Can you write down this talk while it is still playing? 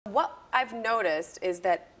What I've noticed is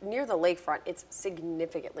that near the lakefront, it's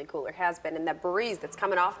significantly cooler, has been, and that breeze that's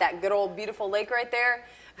coming off that good old beautiful lake right there,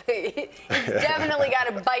 it's definitely got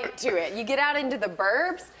a bite to it. You get out into the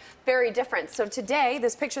burbs, very different. So today,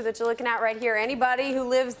 this picture that you're looking at right here, anybody who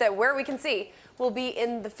lives where we can see, will be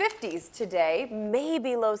in the 50s today,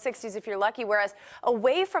 maybe low 60s if you're lucky, whereas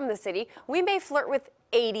away from the city, we may flirt with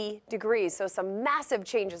 80 degrees. So some massive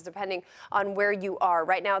changes depending on where you are.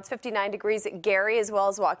 Right now it's 59 degrees at Gary as well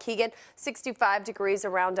as Waukegan, 65 degrees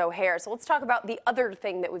around O'Hare. So let's talk about the other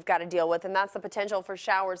thing that we've got to deal with, and that's the potential for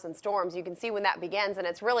showers and storms. You can see when that begins, and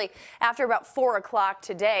it's really after about 4 o'clock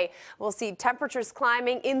today. We'll see temperatures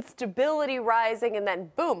climbing, instability rising, and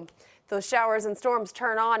then boom, those showers and storms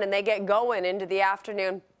turn on and they get going into the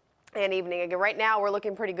afternoon and evening. Again, right now we're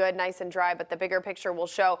looking pretty good, nice and dry, but the bigger picture will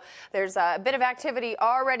show there's a bit of activity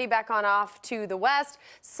already back on off to the west.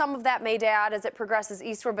 Some of that may add as it progresses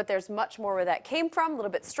eastward, but there's much more where that came from, a little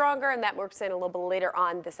bit stronger, and that works in a little bit later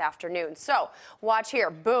on this afternoon. So watch here.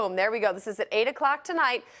 Boom, there we go. This is at 8 o'clock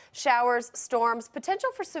tonight. Showers, storms,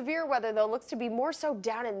 potential for severe weather, though, looks to be more so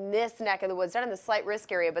down in this neck of the woods, down in the slight risk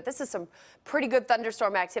area, but this is some pretty good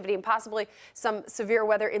thunderstorm activity and possibly some severe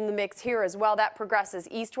weather in the mix here as well. That progresses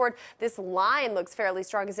eastward. This line looks fairly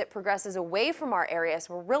strong as it progresses away from our area,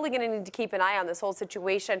 so we're really going to need to keep an eye on this whole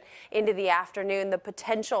situation into the afternoon. The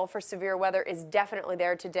potential for severe weather is definitely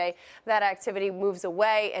there today. That activity moves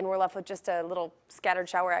away, and we're left with just a little scattered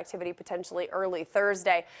shower activity potentially early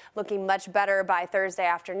Thursday. Looking much better by Thursday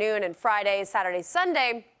afternoon, and Friday, Saturday,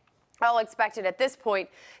 Sunday, all expected at this point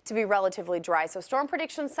to be relatively dry. So Storm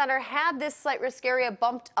Prediction Center had this slight risk area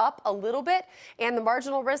bumped up a little bit and the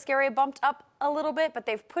marginal risk area bumped up a little bit, but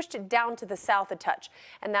they've pushed it down to the south a touch.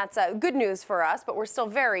 And that's good news for us, but we're still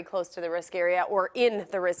very close to the risk area or in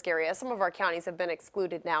the risk area. Some of our counties have been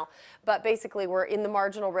excluded now, but basically we're in the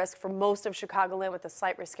marginal risk for most of Chicagoland with a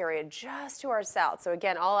slight risk area just to our south. So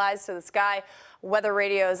again, all eyes to the sky. Weather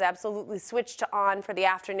radio is absolutely switched to on for the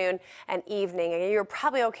afternoon and evening. And you're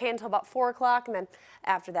probably okay until about 4 o'clock, and then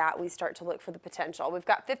after that we start to look for the potential. We've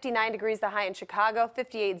got 59 degrees the high in Chicago,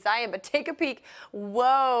 58 Zion, but take a peek.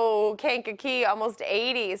 Whoa, Kankakee, almost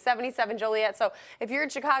 80, 77 Joliet. So if you're in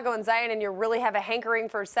Chicago and Zion and you really have a hankering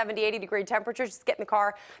for 70, 80 degree temperatures, just get in the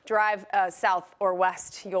car, drive south or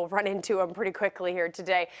west. You'll run into them pretty quickly here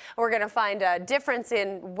today. We're going to find a difference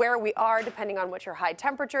in where we are depending on what your high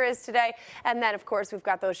temperature is today. And then, of course, we've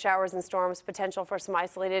got those showers and storms, potential for some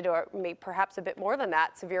isolated or maybe perhaps a bit more than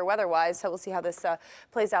that severe weather-wise. So we'll see how this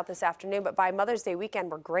plays out this afternoon. But by Mother's Day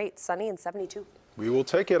weekend, we're great, sunny and 72. We will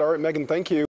take it. All right, Megan, thank you.